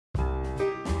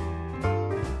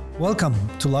Welcome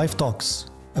to Lyve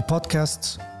Talks, a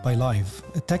podcast by Lyve,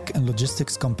 a tech and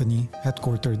logistics company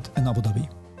headquartered in Abu Dhabi.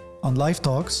 On Lyve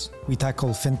Talks, we tackle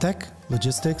fintech,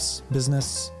 logistics,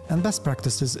 business, and best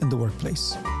practices in the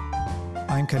workplace.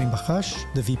 I'm Karim Bakhache,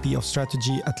 the VP of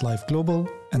Strategy at Lyve Global,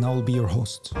 and I will be your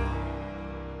host.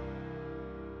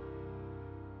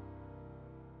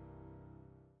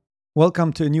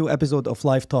 Welcome to a new episode of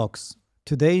Lyve Talks.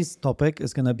 Today's topic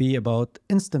is going to be about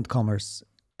instant commerce,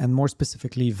 and more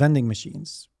specifically, vending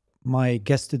machines. My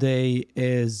guest today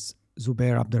is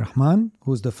Zubair Abdul Rahman,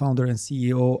 who's the founder and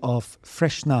CEO of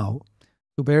FreshNow.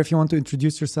 Zubair, if you want to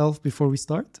introduce yourself before we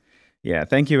start. Yeah,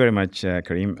 thank you very much,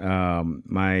 Karim.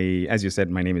 As you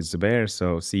said, my name is Zubair,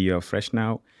 so CEO of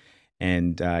FreshNow,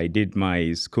 and I did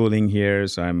my schooling here.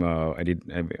 So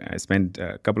I spent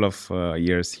a couple of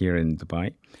years here in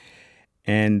Dubai,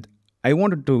 and I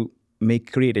wanted to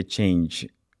create a change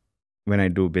when I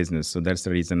do business. So that's the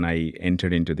reason I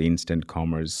entered into the instant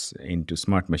commerce, into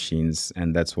smart machines.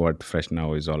 And that's what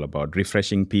FreshNow is all about,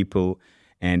 refreshing people.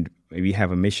 And we have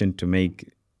a mission to make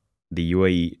the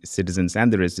UAE citizens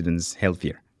and the residents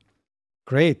healthier.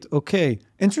 Great. Okay.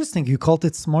 Interesting. You called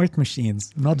it smart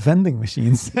machines, not vending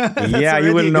machines. Yeah,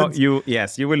 you will know.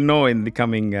 You will know in the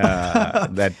coming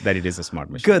that it is a smart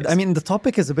machine. Good. Yes. I mean, the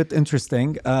topic is a bit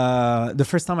interesting. The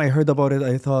first time I heard about it,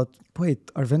 I thought,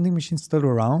 wait, are vending machines still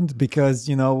around? Because,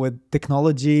 with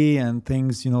technology and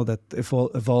things, that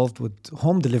evolved with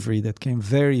home delivery that came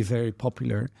very, very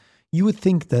popular, you would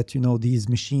think that, these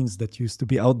machines that used to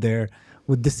be out there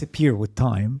would disappear with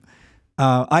time.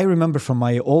 I remember from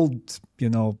my old,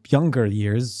 younger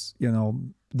years,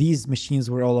 these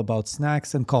machines were all about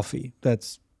snacks and coffee.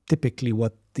 That's typically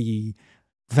what the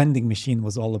vending machine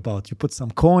was all about. You put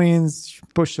some coins, you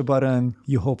push a button,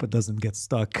 you hope it doesn't get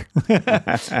stuck,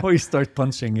 or you start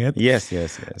punching it. Yes.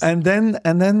 And then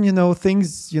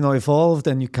things, evolved,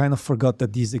 and you kind of forgot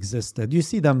that these existed. You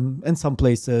see them in some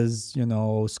places,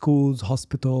 schools,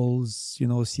 hospitals,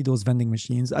 see those vending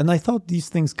machines. And I thought these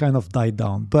things kind of died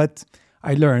down, but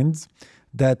I learned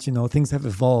that, things have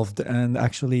evolved, and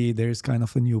actually there's kind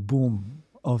of a new boom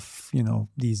of,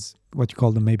 these, what you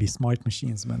call them, maybe smart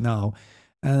machines now.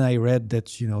 And I read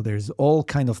that, there's all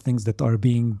kind of things that are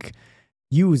being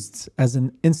used as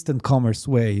an instant commerce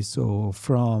way. So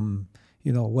from,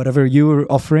 whatever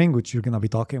you're offering, which you're going to be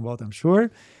talking about, I'm sure.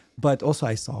 But also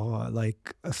I saw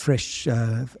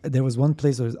there was one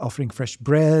place that was offering fresh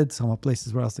bread. Some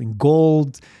places were offering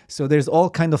gold. So there's all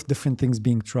kind of different things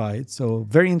being tried. So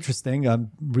very interesting. I'm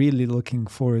really looking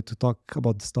forward to talk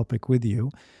about this topic with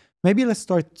you. Maybe let's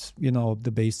start,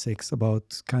 the basics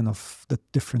about kind of the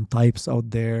different types out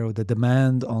there, or the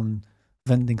demand on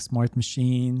vending smart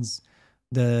machines,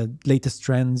 the latest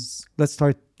trends. Let's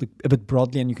start a bit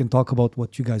broadly, and you can talk about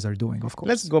what you guys are doing, of course.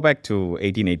 Let's go back to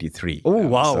 1883. Oh,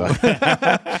 wow.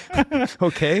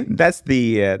 Okay. That's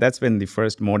when the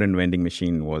first modern vending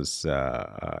machine was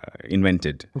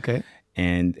invented. Okay.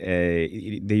 And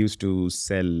they used to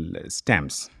sell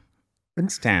stamps,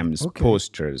 Okay.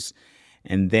 posters.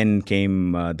 And then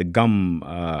came the gum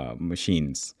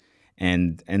machines.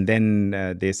 And then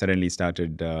they suddenly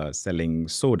started selling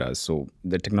sodas. So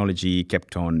the technology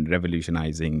kept on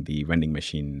revolutionizing the vending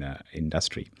machine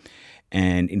industry.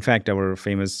 And in fact, our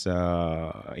famous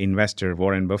investor,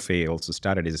 Warren Buffett, also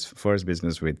started his first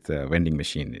business with vending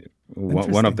machine.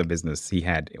 One of the business he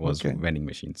had was vending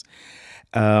machines.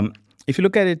 If you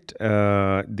look at it,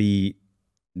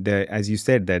 as you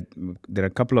said, that there are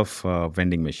a couple of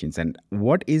vending machines. And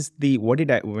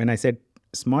when I said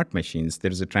smart machines,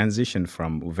 there is a transition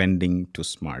from vending to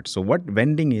smart. So what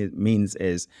vending means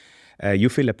is you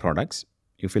fill the products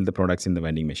in the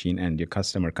vending machine, and your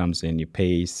customer comes in, he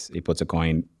pays, he puts a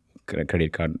coin,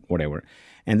 credit card, whatever.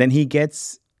 And then he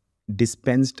gets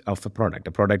dispensed of a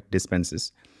product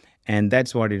dispenses. And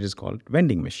that's what it is called,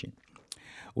 vending machine.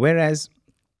 Whereas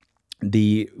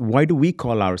why do we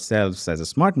call ourselves as a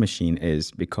smart machine is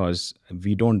because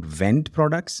we don't vend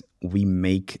products, we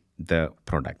make the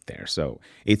product there. So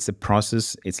it's a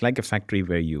process. It's like a factory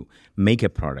where you make a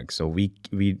product. So we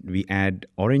add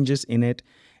oranges in it,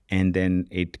 and then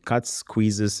it cuts,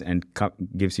 squeezes, and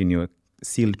gives you a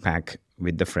sealed pack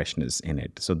with the freshness in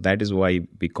it. So that is why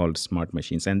we call smart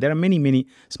machines. And there are many, many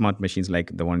smart machines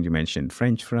like the one you mentioned,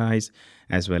 French fries,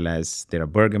 as well as there are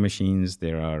burger machines,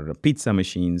 there are pizza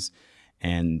machines,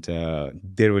 and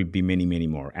there will be many, many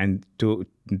more. And do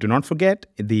not forget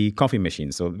the coffee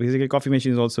machine. So basically, coffee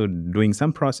machine is also doing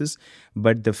some process,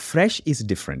 but the fresh is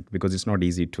different because it's not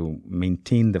easy to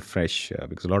maintain the fresh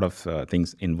because a lot of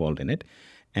things involved in it.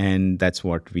 And that's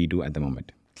what we do at the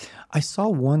moment. I saw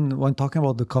one when talking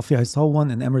about the coffee. I saw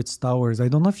one in Emirates Towers. I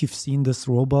don't know if you've seen this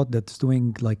robot that's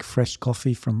doing like fresh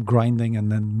coffee from grinding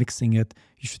and then mixing it.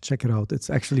 You should check it out. It's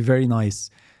actually very nice.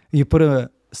 You put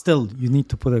you need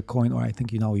to put a coin, or I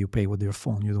think you pay with your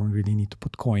phone. You don't really need to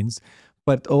put coins.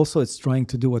 But also it's trying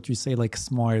to do what you say, like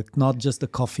smart, not just the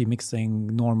coffee mixing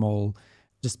normal,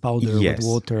 just powder with Yes.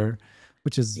 water,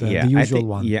 which is the I usual think,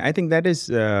 one. I think that is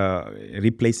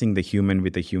replacing the human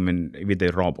with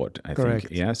a robot. I Correct.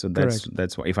 think, yeah. So Correct.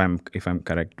 that's what, if I'm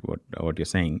correct, what you're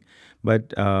saying. But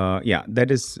that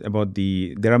is about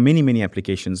there are many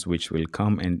applications which will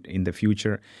come, and in the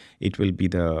future, it will be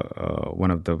the one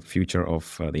of the future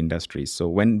of the industry. So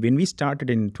when we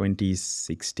started in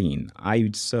 2016,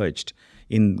 I searched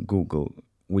in Google,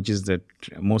 which is the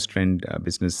most trend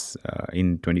business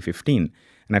in 2015.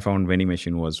 And I found vending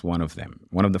machine was one of them,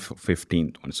 one of the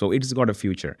 15th ones. So it's got a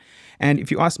future. And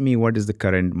if you ask me, what is the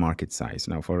current market size?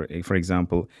 Now, for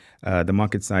example, the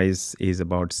market size is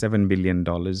about $7 billion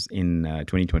in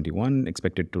 2021,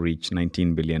 expected to reach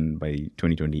 $19 billion by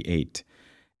 2028.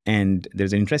 And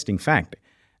there's an interesting fact,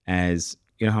 as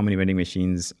you know how many vending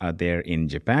machines are there in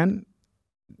Japan?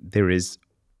 There is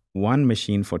one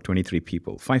machine for 23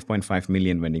 people, 5.5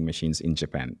 million vending machines in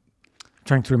Japan.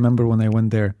 Trying to remember when I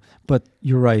went there, but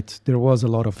you're right. There was a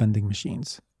lot of vending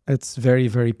machines. It's very,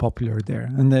 very popular there,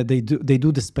 and they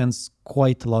do dispense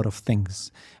quite a lot of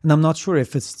things. And I'm not sure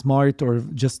if it's smart or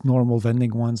just normal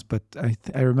vending ones, but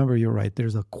I remember you're right.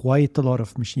 There's quite a lot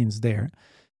of machines there.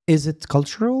 Is it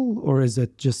cultural or is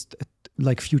it just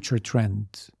like future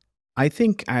trend? I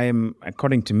think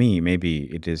according to me,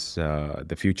 maybe it is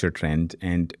the future trend.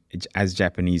 And as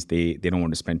Japanese, they don't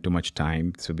want to spend too much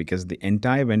time. So because the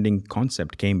entire vending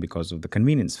concept came because of the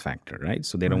convenience factor, right?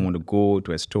 So they don't want to go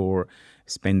to a store,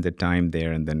 spend the time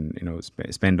there, and then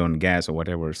spend on gas or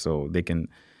whatever. So they can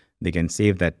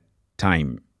save that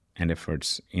time and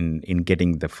efforts in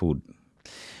getting the food.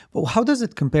 Well, how does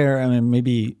it compare? I mean,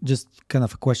 maybe just kind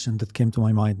of a question that came to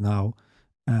my mind now.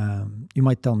 You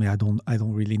might tell me I don't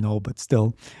really know, but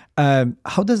still,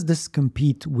 how does this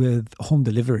compete with home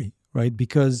delivery, right?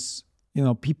 Because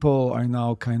people are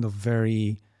now kind of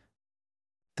very,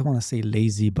 I don't want to say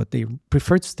lazy, but they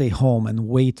prefer to stay home and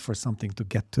wait for something to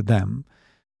get to them.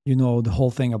 The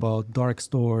whole thing about dark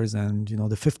stores and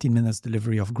the 15 minutes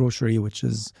delivery of grocery, which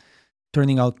is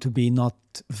turning out to be not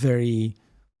very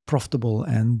profitable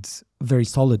and very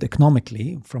solid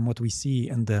economically from what we see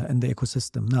in the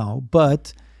ecosystem now.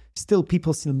 But still,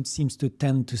 people seems to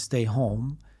tend to stay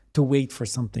home to wait for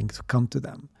something to come to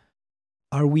them.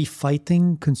 Are we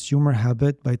fighting consumer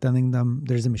habit by telling them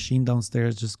there's a machine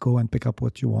downstairs, just go and pick up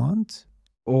what you want?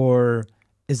 Or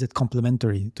is it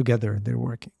complementary together, they're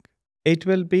working? It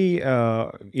will be.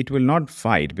 It will not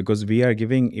fight, because we are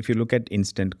giving. If you look at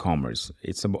instant commerce,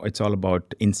 it's all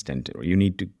about instant. You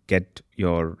need to get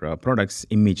your products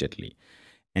immediately,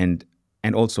 and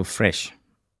also fresh.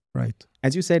 Right.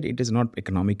 As you said, it is not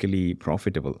economically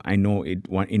profitable. I know it.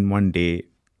 In one day,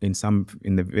 in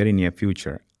the very near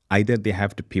future, either they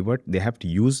have to pivot, they have to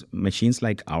use machines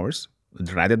like ours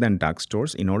rather than dark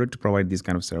stores in order to provide this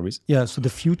kind of service. Yeah, so the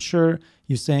future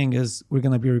you're saying is we're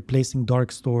going to be replacing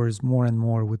dark stores more and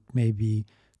more with maybe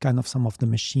kind of some of the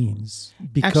machines,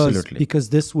 because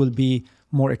this will be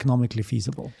more economically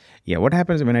feasible. Yeah, what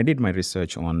happens when I did my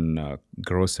research on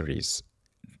groceries,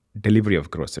 delivery of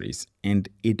groceries, and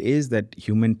it is that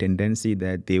human tendency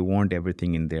that they want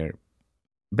everything in their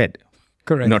bed.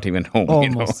 Correct. Not even home.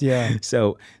 Almost, yeah.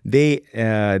 So they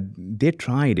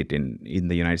tried it in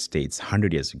the United States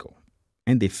 100 years ago,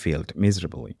 and they failed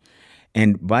miserably.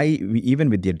 And even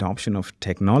with the adoption of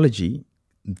technology,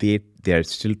 they are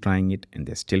still trying it and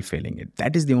they're still failing it.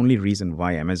 That is the only reason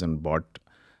why Amazon bought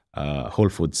Whole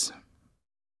Foods,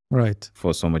 right,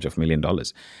 for so much of $1 million,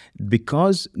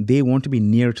 because they want to be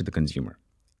near to the consumer.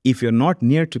 If you're not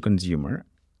near to consumer,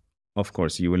 of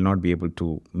course, you will not be able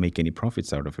to make any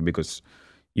profits out of it, because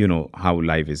you know how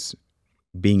Lyve is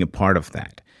being a part of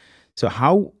that. So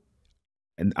how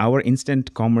our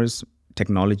instant commerce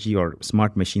technology or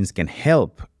smart machines can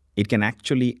help, it can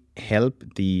actually help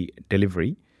the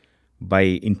delivery by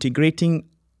integrating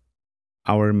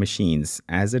our machines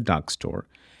as a dark store.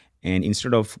 And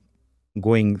instead of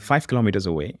going 5 kilometers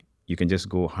away, you can just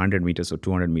go 100 meters or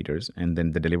 200 meters, and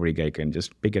then the delivery guy can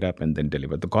just pick it up and then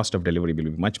deliver. The cost of delivery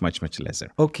will be much, much, much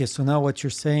lesser. Okay, so now what you're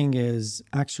saying is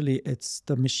actually it's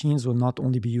the machines will not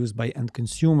only be used by end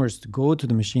consumers to go to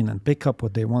the machine and pick up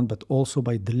what they want, but also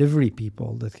by delivery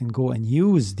people that can go and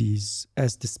use these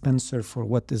as dispenser for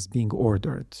what is being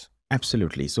ordered.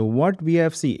 Absolutely. So what we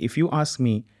have seen, if you ask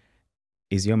me,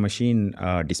 is your machine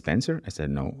a dispenser? I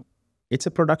said no. It's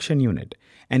a production unit.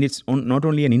 And it's not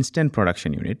only an instant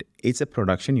production unit, it's a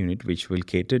production unit which will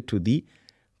cater to the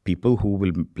people who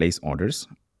will place orders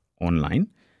online,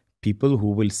 people who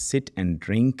will sit and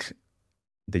drink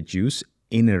the juice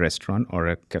in a restaurant or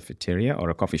a cafeteria or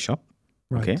a coffee shop.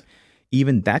 Right. Okay.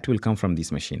 Even that will come from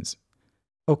these machines.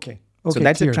 Okay. So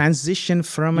that's clear. a transition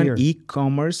from Clear. an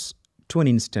e-commerce to an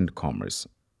instant commerce.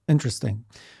 Interesting.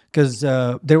 Because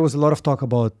there was a lot of talk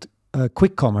about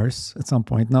quick commerce at some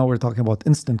point. Now we're talking about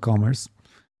instant commerce.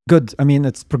 Good. I mean,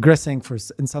 it's progressing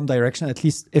in some direction. At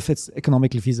least if it's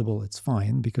economically feasible, it's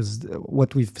fine. Because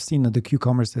what we've seen at the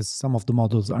Q-commerce is some of the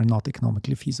models are not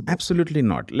economically feasible. Absolutely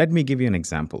not. Let me give you an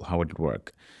example how it would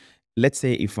work. Let's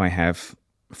say if I have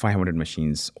 500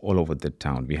 machines all over the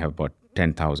town, we have about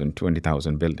 10,000,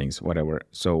 20,000 buildings, whatever.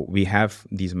 So we have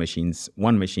these machines,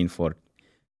 one machine for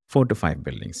 4 to 5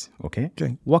 buildings. Okay.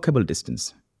 Walkable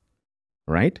distance,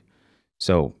 right?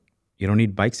 So you don't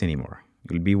need bikes anymore.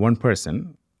 It will be one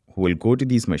person who will go to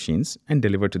these machines and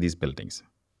deliver to these buildings.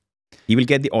 He will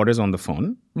get the orders on the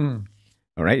phone.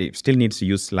 All right. He still needs to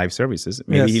use Lyve services.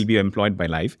 Maybe he'll be employed by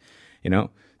Lyve,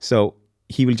 So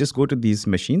he will just go to these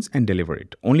machines and deliver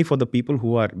it. Only for the people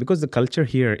who are, because the culture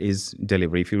here is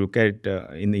delivery. If you look at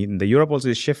in the Europe also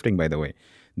is shifting, by the way.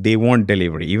 They want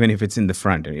delivery, even if it's in the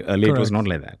front. Earlier, it was not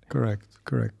like that.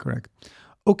 Correct.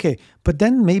 Okay, but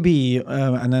then maybe,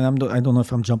 and then I don't know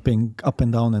if I'm jumping up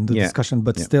and down in the discussion,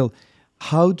 but still,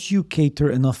 how do you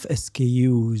cater enough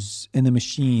SKUs in a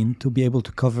machine to be able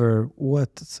to cover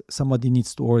what somebody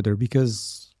needs to order?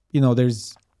 Because,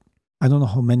 there's, I don't know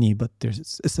how many, but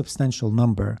there's a substantial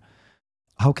number.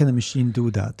 How can a machine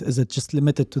do that? Is it just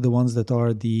limited to the ones that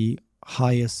are the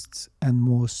highest and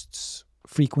most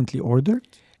frequently ordered?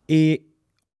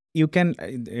 You can,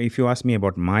 if you ask me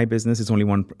about my business, it's only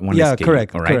one Yeah, SKU,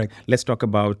 correct, all right? correct. Let's talk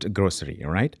about grocery,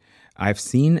 all right? I've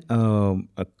seen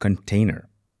a container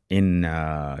in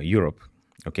Europe,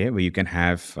 okay, where you can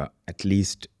have at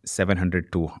least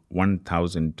 700 to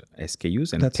 1,000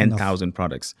 SKUs and 10,000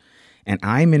 products. And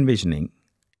I'm envisioning,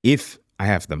 if I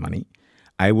have the money,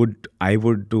 I would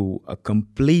do a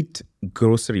complete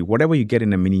grocery, whatever you get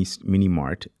in a mini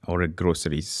mart or a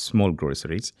groceries, small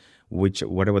groceries,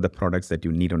 whatever the products that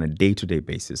you need on a day-to-day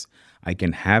basis, I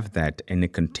can have that in a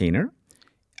container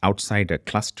outside a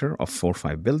cluster of 4 or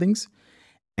 5 buildings.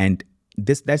 And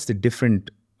that's the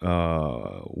different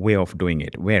way of doing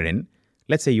it, wherein,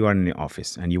 let's say you are in the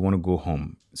office and you want to go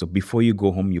home. So before you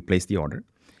go home, you place the order.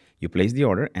 You place the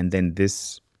order, and then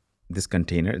this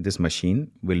container, this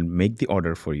machine will make the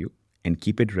order for you and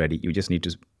keep it ready. You just need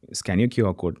to scan your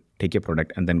QR code, take your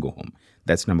product, and then go home.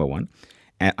 That's number one.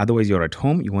 Otherwise, you're at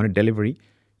home, you want a delivery,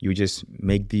 you just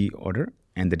make the order,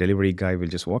 and the delivery guy will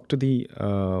just walk to the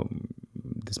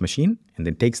this machine and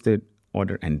then takes the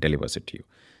order and delivers it to you.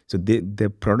 So the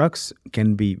products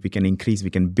we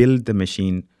can build the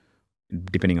machine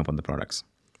depending upon the products.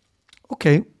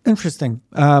 Okay, interesting.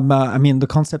 I mean, the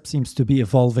concept seems to be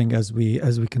evolving as we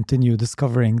continue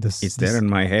discovering this. It's there in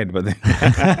my head, but then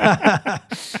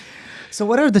So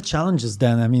what are the challenges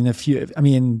then? I mean,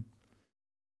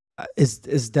 is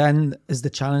the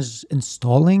challenge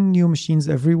installing new machines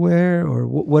everywhere, or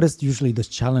what is usually the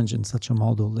challenge in such a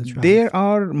model that you have? There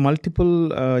are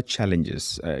multiple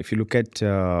challenges. If you look at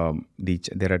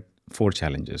there are 4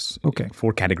 challenges. Okay.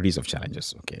 4 categories of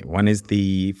challenges. Okay. One is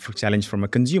the challenge from a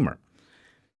consumer,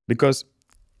 because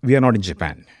we are not in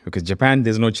Japan. Because Japan,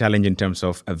 there's no challenge in terms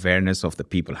of awareness of the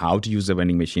people, how to use the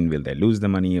vending machine, will they lose the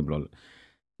money, blah, blah.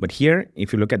 But here,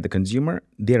 if you look at the consumer,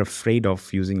 they're afraid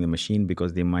of using the machine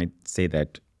because they might say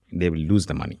that they will lose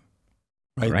the money.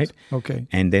 Right? Okay.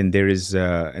 And then there is,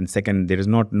 and second, there is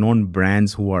not known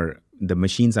brands the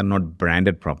machines are not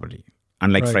branded properly.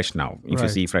 Unlike FreshNow. If you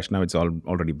see FreshNow, it's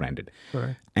already branded.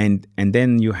 Right. And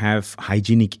then you have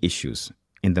hygienic issues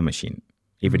in the machine.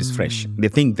 If it is fresh, they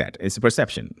think that it's a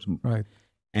perception. Right.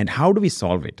 And how do we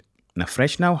solve it? Now,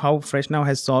 how FreshNow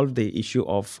has solved the issue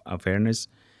of awareness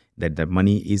that the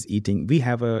money is eating. We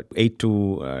have a 8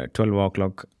 to 12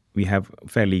 o'clock. We have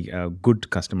fairly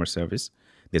good customer service.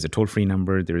 There's a toll-free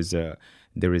number. There is a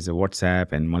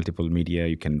WhatsApp and multiple media.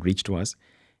 You can reach to us.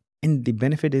 And the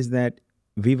benefit is that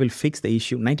we will fix the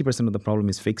issue. 90% of the problem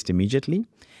is fixed immediately.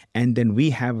 And then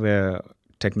we have a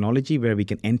technology where we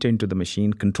can enter into the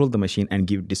machine, control the machine, and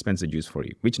dispense the juice for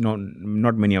you, which not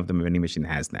many of the vending machine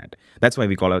has that. That's why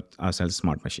we call ourselves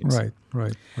smart machines.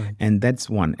 Right. And that's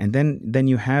one. And then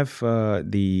you have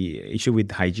the issue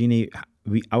with hygiene.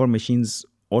 Our machines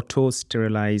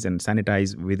auto-sterilize and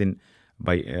sanitize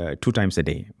by 2 times a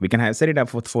day. We can set it up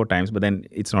for 4 times, but then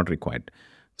it's not required,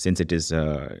 since it is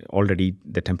already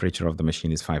the temperature of the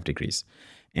machine is 5 degrees.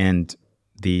 And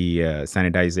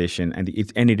sanitization,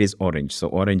 and it is orange. So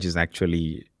orange is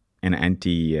actually an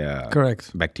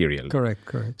Correct. bacterial.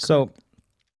 Correct. So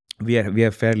we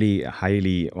are fairly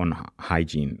highly on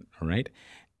hygiene, right?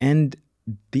 And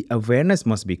the awareness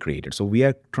must be created. So we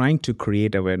are trying to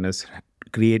create awareness,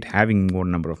 having more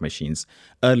number of machines.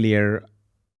 Earlier,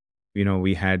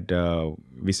 we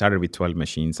started with 12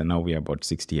 machines, and now we are about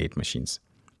 68 machines.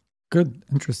 Good.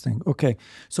 Interesting. Okay.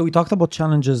 So we talked about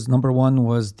challenges. Number one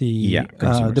was the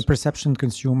perception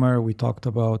consumer. We talked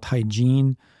about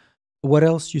hygiene. What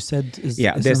else you said is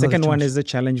the second one is the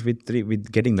challenge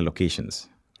with getting the locations.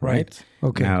 Right.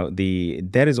 Okay. Now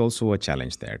there is also a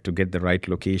challenge there to get the right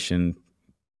location,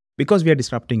 because we are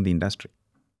disrupting the industry.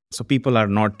 So people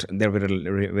they're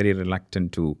very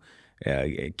reluctant to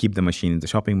keep the machine in the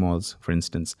shopping malls, for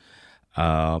instance.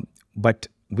 But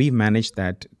we managed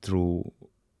that through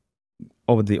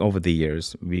over the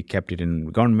years. We kept it in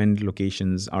government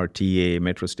locations, RTA,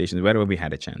 metro stations, wherever we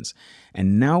had a chance.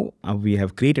 And now we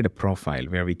have created a profile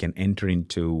where we can enter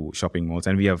into shopping malls,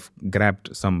 and we have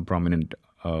grabbed some prominent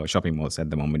shopping malls at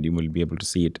the moment. You will be able to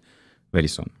see it very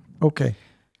soon. Okay.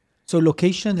 So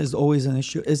location is always an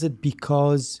issue. Is it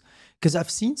because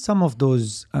I've seen some of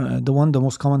those, the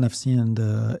most common I've seen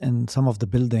in some of the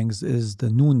buildings is the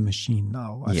noon machine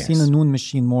now. I've seen a noon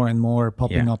machine more and more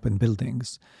popping up in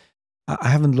buildings. I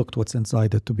haven't looked what's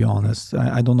inside it, to be honest.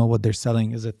 I don't know what they're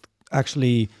selling. Is it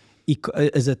actually,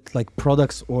 is it like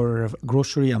products or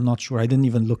grocery? I'm not sure. I didn't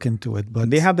even look into it. But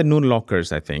they have the noon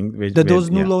lockers, I think. Those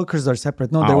noon lockers are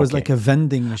separate. No, there was like a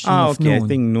vending machine of noon. I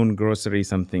think noon grocery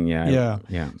something.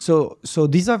 Yeah. So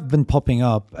these have been popping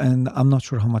up, and I'm not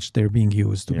sure how much they're being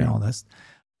used, to be honest.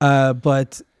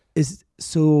 But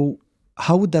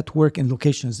how would that work in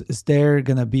locations? Is there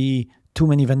gonna be too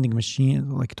many vending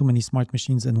machines, like too many smart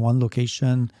machines in one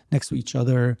location next to each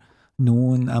other?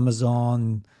 Noon,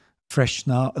 Amazon,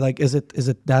 FreshNow, like is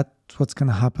it that what's going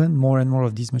to happen? More and more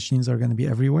of these machines are going to be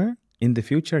everywhere? In the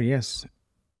future, yes.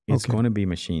 It's going to be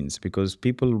machines, because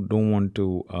people don't want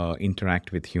to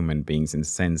interact with human beings in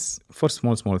sense for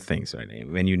small things, right?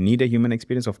 When you need a human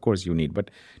experience, of course you need, but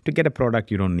to get a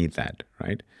product, you don't need that,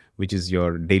 right? Which is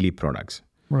your daily products.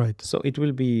 Right. So it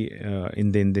will be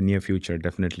in the near future,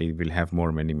 definitely we'll have more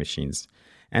vending machines.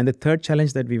 And the third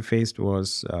challenge that we faced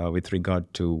was with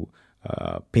regard to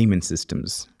payment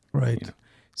systems. Right.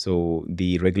 So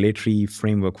the regulatory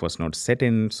framework was not set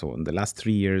in. So in the last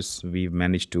 3 years, we've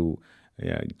managed to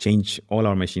change all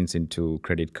our machines into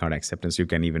credit card acceptance. You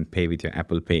can even pay with your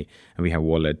Apple Pay, and we have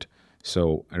wallet.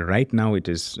 So right now it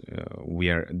is,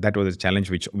 that was a challenge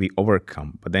which we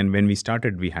overcome. But then when we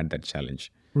started, we had that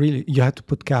challenge. Really? You had to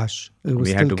put cash?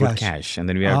 We had to put cash, and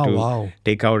then we had to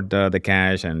take out the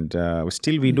cash, and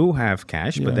still we do have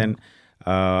cash, but then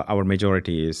our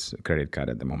majority is credit card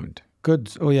at the moment.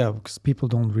 Good. Oh yeah, because people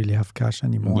don't really have cash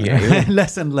anymore. Yeah.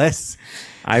 Less and less.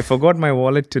 I forgot my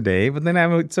wallet today, but then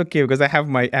it's okay because I have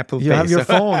my Apple Pay. You have your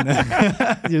phone.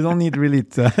 You don't need really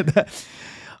to.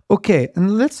 Okay,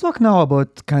 and let's talk now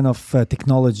about kind of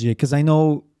technology, because I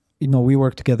know, we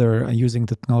work together using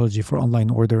technology for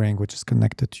online ordering, which is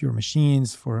connected to your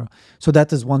machines. So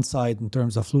that is one side in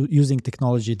terms of using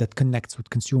technology that connects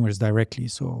with consumers directly.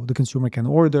 So the consumer can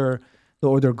order. The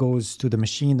order goes to the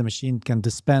machine can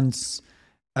dispense,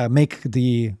 make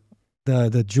the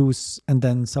juice, and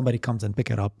then somebody comes and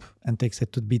pick it up and takes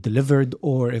it to be delivered,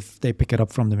 or if they pick it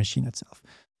up from the machine itself.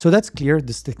 So that's clear.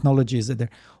 This technology is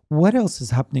there. What else is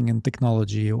happening in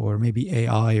technology, or maybe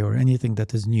AI, or anything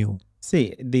that is new?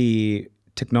 See, the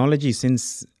technology,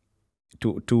 since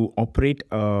to operate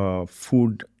a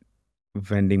food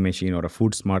vending machine or a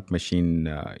food smart machine,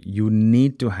 you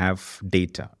need to have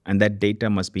data, and that data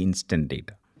must be instant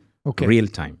data, real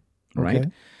time, right?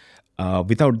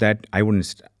 Without that, I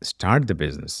wouldn't start the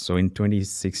business. So in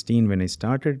 2016, when I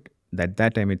started, at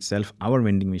that time itself, our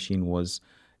vending machine was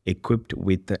equipped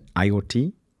with the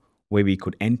IoT, where we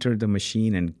could enter the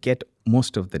machine and get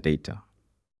most of the data,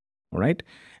 all right?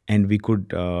 And we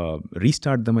could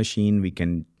restart the machine. We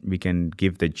can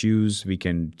give the juice. We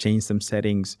can change some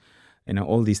settings.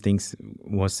 All these things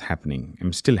was happening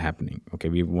and still happening. Okay,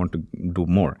 we want to do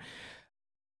more.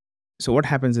 So what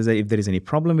happens is that if there is any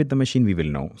problem with the machine, we will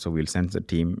know. So we'll send the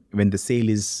team. When the sale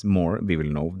is more, we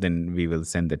will know. Then we will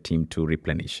send the team to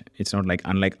replenish. It's not like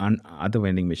unlike other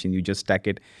vending machines. You just stack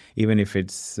it, even if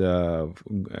it's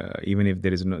even if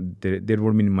there is there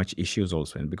won't be much issues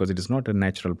also, because it is not a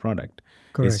natural product.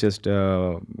 Correct. It's just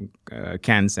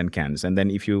cans and cans. And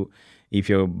then if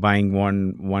you're buying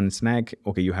one snack,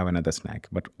 okay, you have another snack.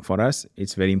 But for us,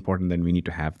 it's very important that we need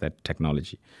to have that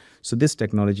technology. So this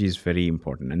technology is very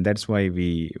important, and that's why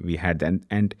we had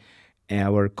that.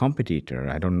 our competitor,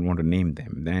 I don't want to name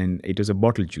them, then it was a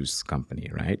bottle juice company,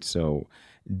 right? So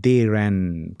they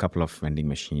ran a couple of vending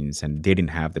machines and they didn't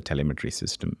have the telemetry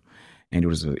system. And it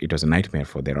was a nightmare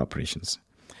for their operations.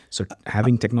 So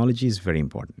having technology is very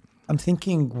important. I'm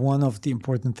thinking one of the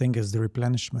important thing is the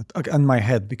replenishment in my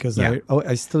head, because Yeah.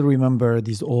 I still remember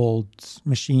these old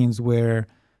machines where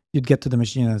you'd get to the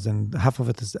machines and half of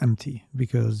it is empty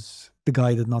because the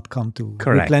guy did not come to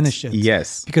Correct. replenish it.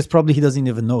 Yes. Because probably he doesn't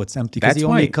even know it's empty, because That's he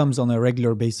only why. comes on a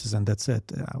regular basis and that's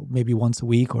it. Maybe once a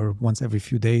week or once every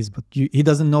few days, but he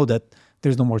doesn't know that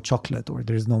there's no more chocolate or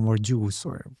there's no more juice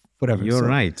or whatever. You're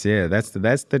right. Yeah,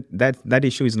 that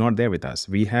issue is not there with us.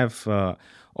 We have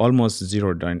almost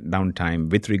zero downtime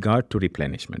with regard to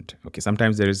replenishment. Okay,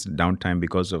 sometimes there is downtime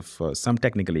because of some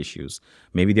technical issues.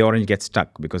 Maybe the orange gets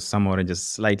stuck because some oranges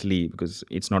slightly, because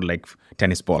it's not like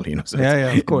tennis ball, so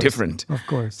yeah, it's of course, different. Of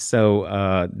course. So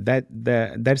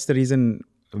that's the reason.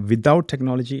 Without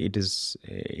technology, it is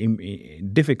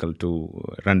difficult to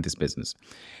run this business.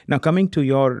 Now, coming to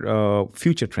your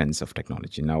future trends of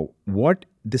technology. Now, what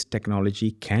this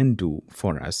technology can do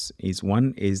for us is,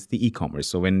 one is the e-commerce.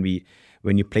 So when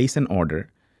you place an order,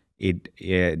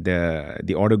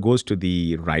 the order goes to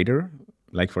the rider.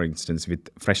 Like for instance,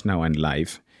 with FreshNow and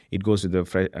Lyve, it goes to the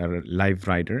Lyve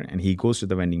rider, and he goes to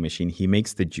the vending machine. He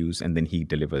makes the juice, and then he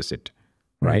delivers it.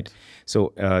 Right.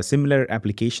 So similar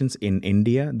applications in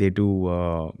India, they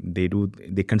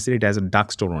consider it as a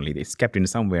dark store only. It's kept in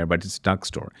somewhere, but it's dark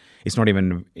store. It's not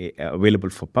even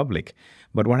available for public.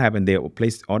 But what happened? They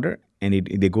place order, and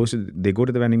they go to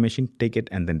the vending machine, take it,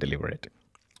 and then deliver it.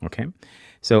 Okay.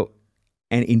 So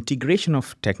an integration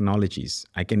of technologies.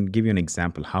 I can give you an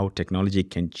example how technology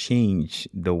can change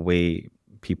the way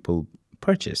people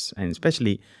purchase, and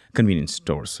especially convenience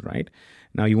stores. Right.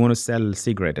 Now, you want to sell a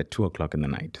cigarette at 2 o'clock in the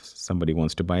night. Somebody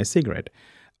wants to buy a cigarette.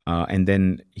 And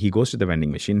then he goes to the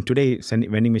vending machine. Today,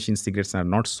 vending machine cigarettes are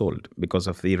not sold because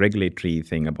of the regulatory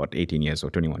thing about 18 years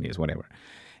or 21 years, whatever.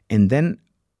 And then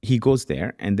he goes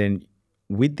there, and then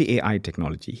with the AI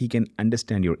technology, he can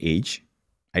understand your age,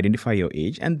 identify your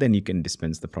age, and then you can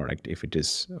dispense the product if it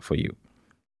is for you.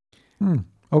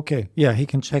 Okay. Yeah, he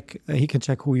can check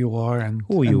who you are and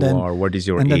what is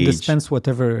your age, and then dispense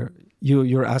whatever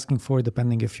you're asking for,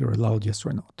 depending if you're allowed, yes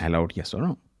or not. Allowed, yes or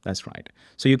no. That's right.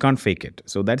 So you can't fake it.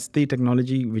 So that's the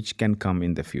technology which can come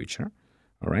in the future.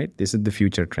 All right. This is the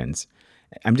future trends.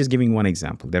 I'm just giving one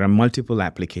example. There are multiple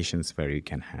applications where you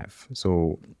can have.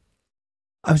 So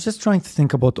I was just trying to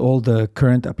think about all the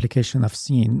current application I've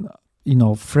seen.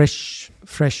 Fresh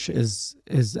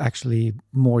is actually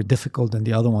more difficult than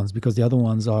the other ones, because the other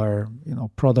ones are,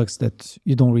 products that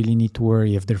you don't really need to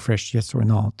worry if they're fresh, yes or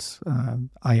not.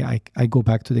 I go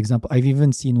back to the example. I've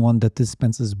even seen one that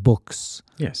dispenses books,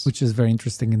 yes, which is very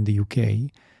interesting in the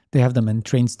UK. They have them in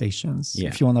train stations. Yeah.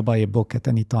 If you want to buy a book at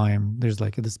any time, there's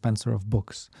like a dispenser of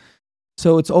books.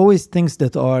 So it's always things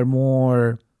that are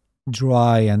more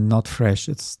dry and not fresh.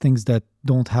 It's things that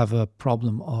don't have a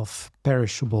problem of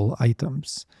perishable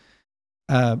items.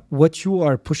 What you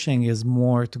are pushing is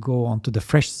more to go onto the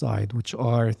fresh side, which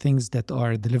are things that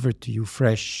are delivered to you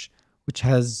fresh, which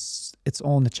has its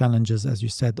own challenges, as you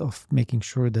said, of making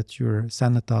sure that you're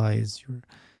sanitized, you're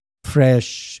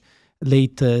fresh,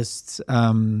 latest.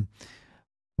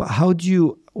 But how do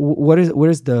you?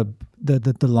 Where's the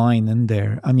line in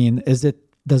there? I mean,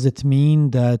 does it mean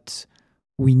that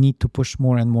we need to push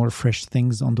more and more fresh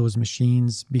things on those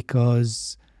machines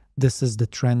because this is the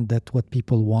trend, that what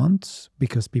people want,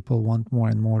 because people want more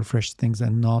and more fresh things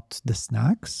and not the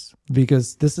snacks?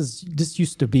 Because this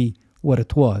used to be what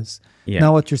it was. Yeah.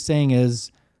 Now what you're saying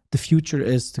is the future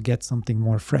is to get something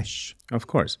more fresh. Of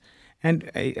course. And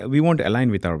we want to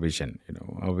align with our vision,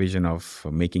 our vision of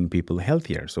making people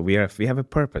healthier. So we have a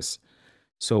purpose.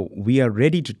 So we are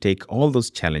ready to take all those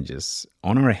challenges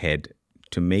on our head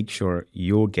to make sure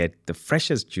you get the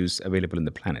freshest juice available in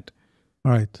the planet.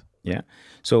 Right. Yeah.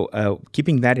 So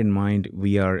keeping that in mind,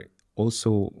 we are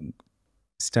also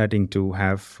starting to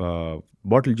have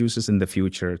bottle juices in the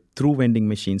future through vending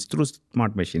machines, through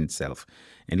smart machine itself.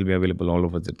 And it'll be available all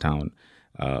over the town.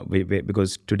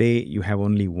 Because today you have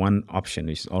only one option,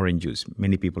 which is orange juice.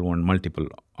 Many people want multiple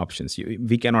options.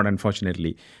 We cannot,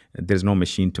 unfortunately, there's no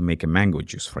machine to make a mango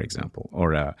juice, for example,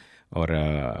 or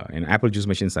apple juice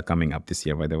machines are coming up this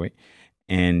year, by the way.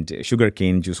 And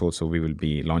sugarcane juice also, we will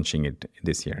be launching it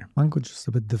this year. Mango juice is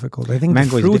a bit difficult. I think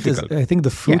Mango the fruit is difficult. I think the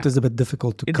fruit is a bit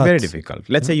difficult to it's cut. It's very difficult.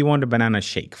 Let's say you want a banana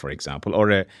shake, for example,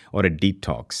 or a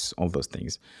detox, all those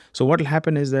things. So what will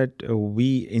happen is that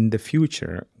we, in the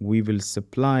future, we will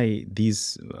supply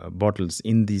these bottles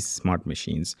in these smart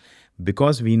machines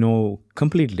because we know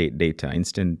complete data,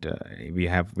 instant. We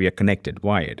are connected,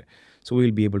 wired. So we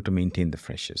will be able to maintain the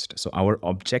freshest. So our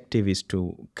objective is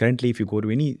to, currently if you go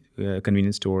to any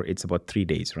convenience store, it's about 3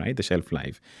 days, right? The shelf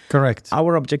life. Correct.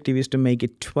 Our objective is to make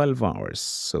it 12 hours.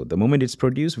 So the moment it's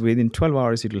produced, within 12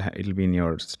 hours, it'll be in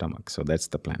your stomach. So that's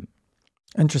the plan.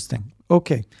 Interesting.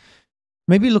 Okay.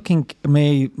 Maybe looking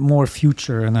more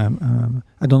future, and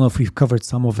I don't know if we've covered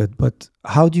some of it, but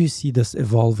how do you see this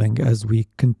evolving as we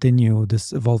continue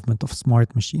this evolvement of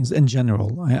smart machines in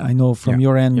general? I know from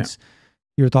your end,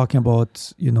 you're talking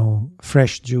about,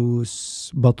 fresh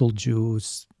juice, bottled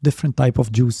juice, different type of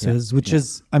juices, which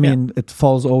is, it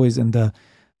falls always in the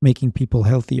making people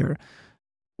healthier.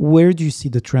 Where do you see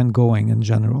the trend going in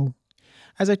general?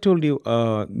 As I told you,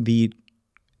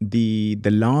 the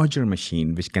larger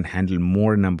machine, which can handle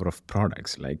more number of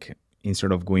products, like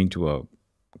instead of going to a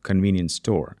convenience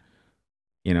store,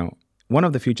 one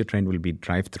of the future trend will be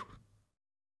drive-through.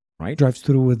 Right? Drives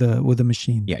through with a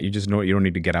machine. Yeah, you just know you don't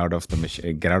need to get out of the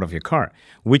machine, get out of your car.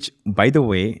 Which, by the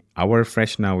way, our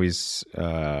FreshNow is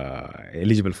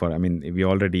eligible for. We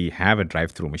already have a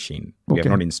drive-through machine. We have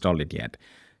not installed it yet,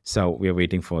 so we are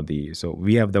waiting for the. So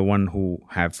we have the one who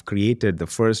have created the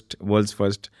world's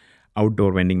first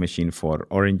outdoor vending machine for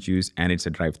orange juice, and it's a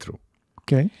drive-through.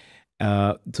 Okay.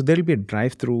 So there will be a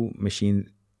drive-through machine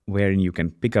wherein you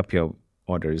can pick up your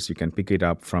orders. You can pick it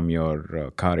up from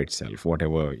your car itself,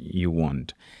 whatever you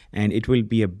want, and it will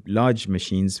be a large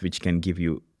machines which can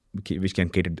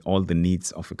cater all the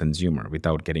needs of a consumer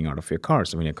without getting out of your car.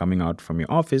 So when you're coming out from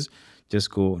your office, just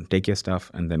go take your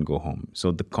stuff and then go home.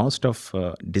 So the cost of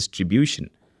distribution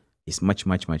is much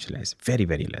less, very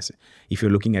less. If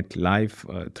you're looking at Lyve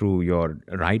through your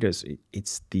riders,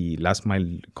 it's the last mile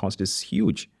cost is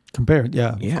huge compared.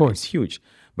 Yeah, of course, it's huge.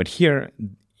 But here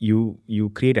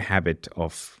you create a habit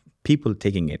of people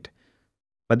taking it,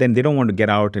 but then they don't want to get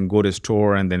out and go to a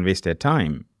store and then waste their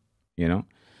time,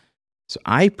 So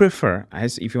I prefer,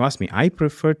 if you ask me, I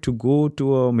prefer to go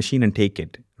to a machine and take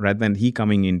it rather than he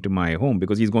coming into my home,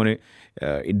 because he's going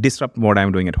to disrupt what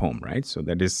I'm doing at home, right? So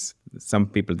that is, some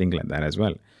people think like that as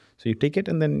well. So you take it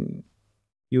and then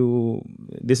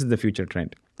this is the future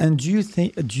trend. And do you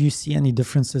see any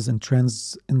differences in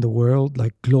trends in the world,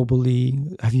 like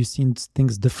globally? Have you seen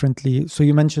things differently? So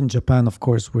you mentioned Japan, of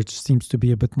course, which seems to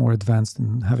be a bit more advanced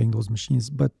in having those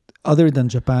machines. But other than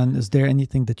Japan, is there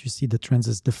anything that you see the trends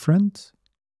is different?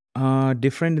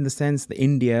 Different in the sense that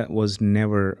India was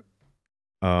never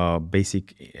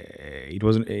basic. It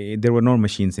wasn't. There were no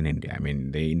machines in India.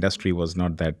 The industry was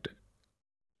not that.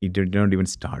 It did not even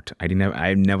start.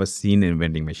 I've never seen a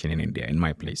vending machine in India in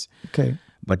my place. Okay.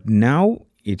 But now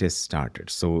it has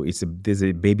started. So there's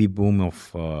a baby boom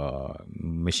of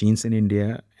machines in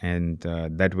India, and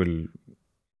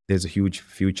there's a huge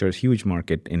future, huge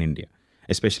market in India.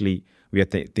 Especially, we are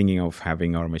thinking of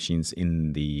having our machines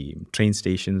in the train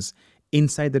stations,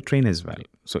 inside the train as well.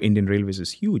 So Indian Railways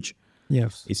is huge.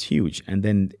 Yes, it's huge, and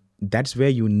then that's where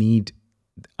you need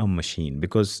a machine,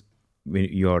 because when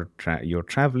you're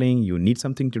traveling, you need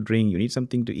something to drink, you need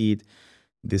something to eat.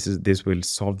 This will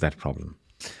solve that problem.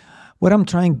 What I'm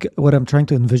trying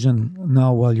to envision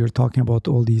now, while you're talking about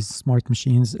all these smart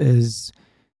machines, is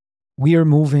we are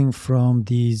moving from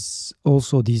these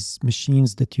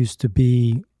machines that used to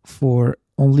be for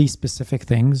only specific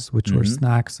things, which were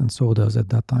snacks and sodas at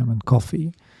that time and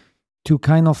coffee, to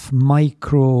kind of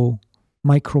micro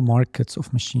markets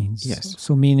of machines. Yes.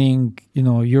 So meaning,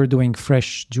 you're doing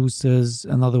fresh juices,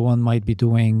 another one might be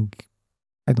doing,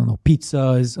 I don't know,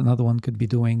 pizzas, another one could be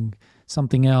doing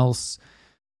something else.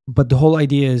 But the whole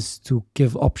idea is to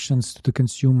give options to the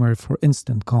consumer for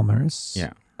instant commerce.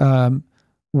 Yeah.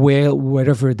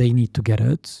 Wherever they need to get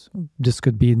it. This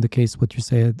could be, in the case what you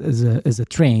said, as a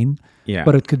train. Yeah.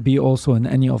 But it could be also in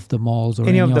any of the malls or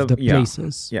any of the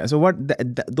places. Yeah. So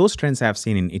those trends I have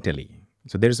seen in Italy.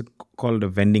 So there's called a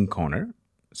vending corner.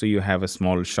 So you have a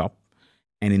small shop,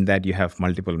 and in that you have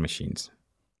multiple machines,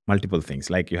 multiple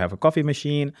things. Like you have a coffee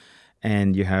machine,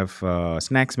 and you have a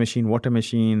snacks machine, water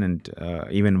machine, and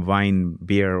even wine,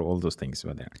 beer, all those things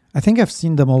were there. I think I've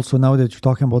seen them also, now that you're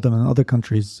talking about them, in other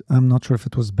countries. I'm not sure if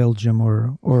it was Belgium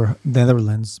or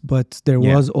Netherlands, but there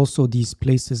was also these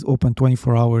places open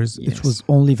 24 hours, which was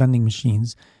only vending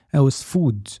machines. And it was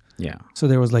food. Yeah. So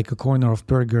there was like a corner of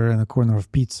burger and a corner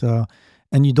of pizza.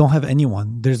 and you don't have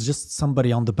anyone. There's just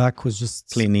somebody on the back who's just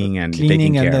cleaning and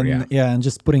taking and care, then and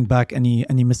just putting back any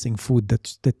missing food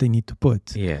that they need to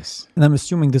put. Yes. And I'm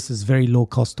assuming this is very low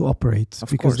cost to operate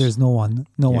because course. there's no one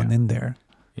in there.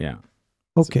 Yeah.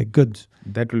 Okay, good.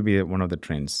 That will be one of the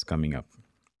trends coming up.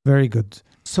 Very good.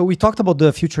 So we talked about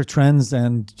the future trends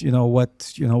and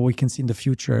what we can see in the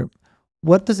future.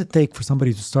 What does it take for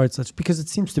somebody to start such? Because it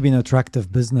seems to be an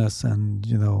attractive business, and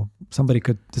somebody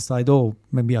could decide, oh,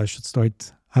 maybe I should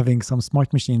start having some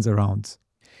smart machines around.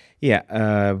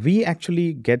 Yeah, we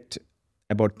actually get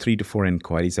about 3 to 4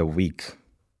 inquiries a week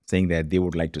saying that they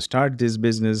would like to start this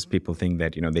business. People think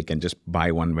that they can just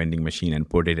buy one vending machine and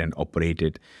put it and operate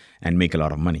it and make a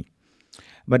lot of money.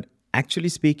 But actually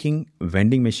speaking,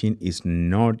 vending machine is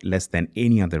not less than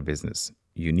any other business.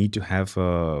 You need to have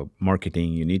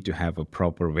marketing, you need to have a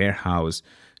proper warehouse,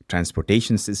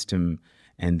 transportation system,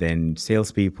 and then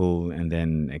salespeople, and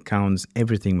then accounts.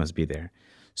 Everything must be there.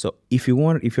 So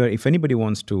if anybody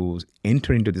wants to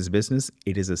enter into this business,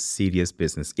 it is a serious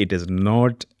business. It is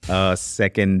not a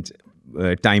second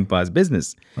time pass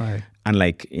business. Right.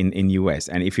 Unlike in US.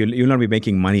 And if you'll not be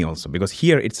making money also, because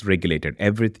here it's regulated.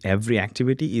 Every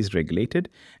activity is regulated,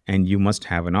 and you must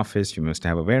have an office, you must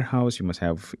have a warehouse, you must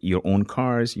have your own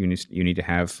cars, you need to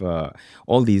have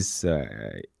all these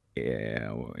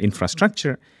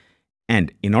infrastructure.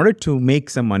 And in order to make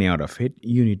some money out of it,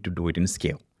 you need to do it in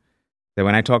scale. So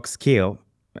when I talk scale,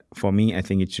 for me, I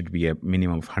think it should be a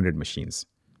minimum of 100 machines.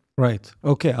 Right.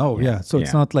 Okay. Oh, yeah. So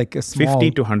it's not like a small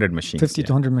 50 to 100 machines. 50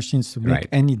 to 100 machines to make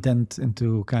any dent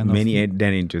into many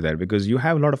dent into that, because you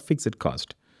have a lot of fixed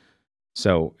cost.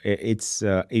 So it's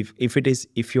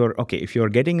if you're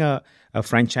getting a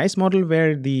franchise model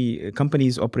where the company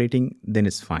is operating, then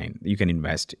it's fine. You can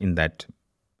invest in that,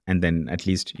 and then at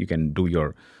least you can do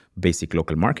your basic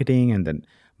local marketing, and then.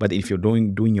 But if you're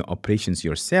doing your operations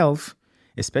yourself,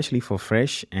 especially for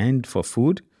fresh and for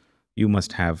food, you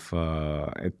must have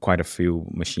quite a few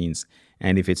machines.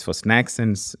 And if it's for snacks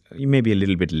and maybe a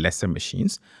little bit lesser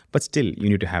machines, but still you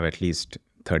need to have at least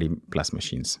 30 plus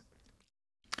machines.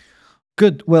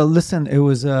 Good. Well, listen, it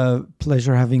was a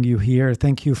pleasure having you here.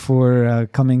 Thank you for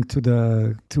coming to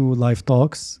the two live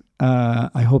talks.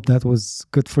 I hope that was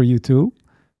good for you too.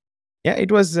 Yeah,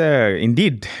 it was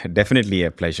indeed definitely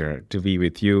a pleasure to be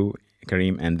with you,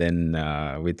 Karim, and then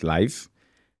with Lyve.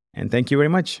 And thank you very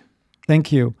much.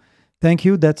 Thank you. Thank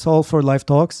you. That's all for Live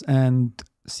Talks, and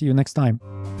see you next time.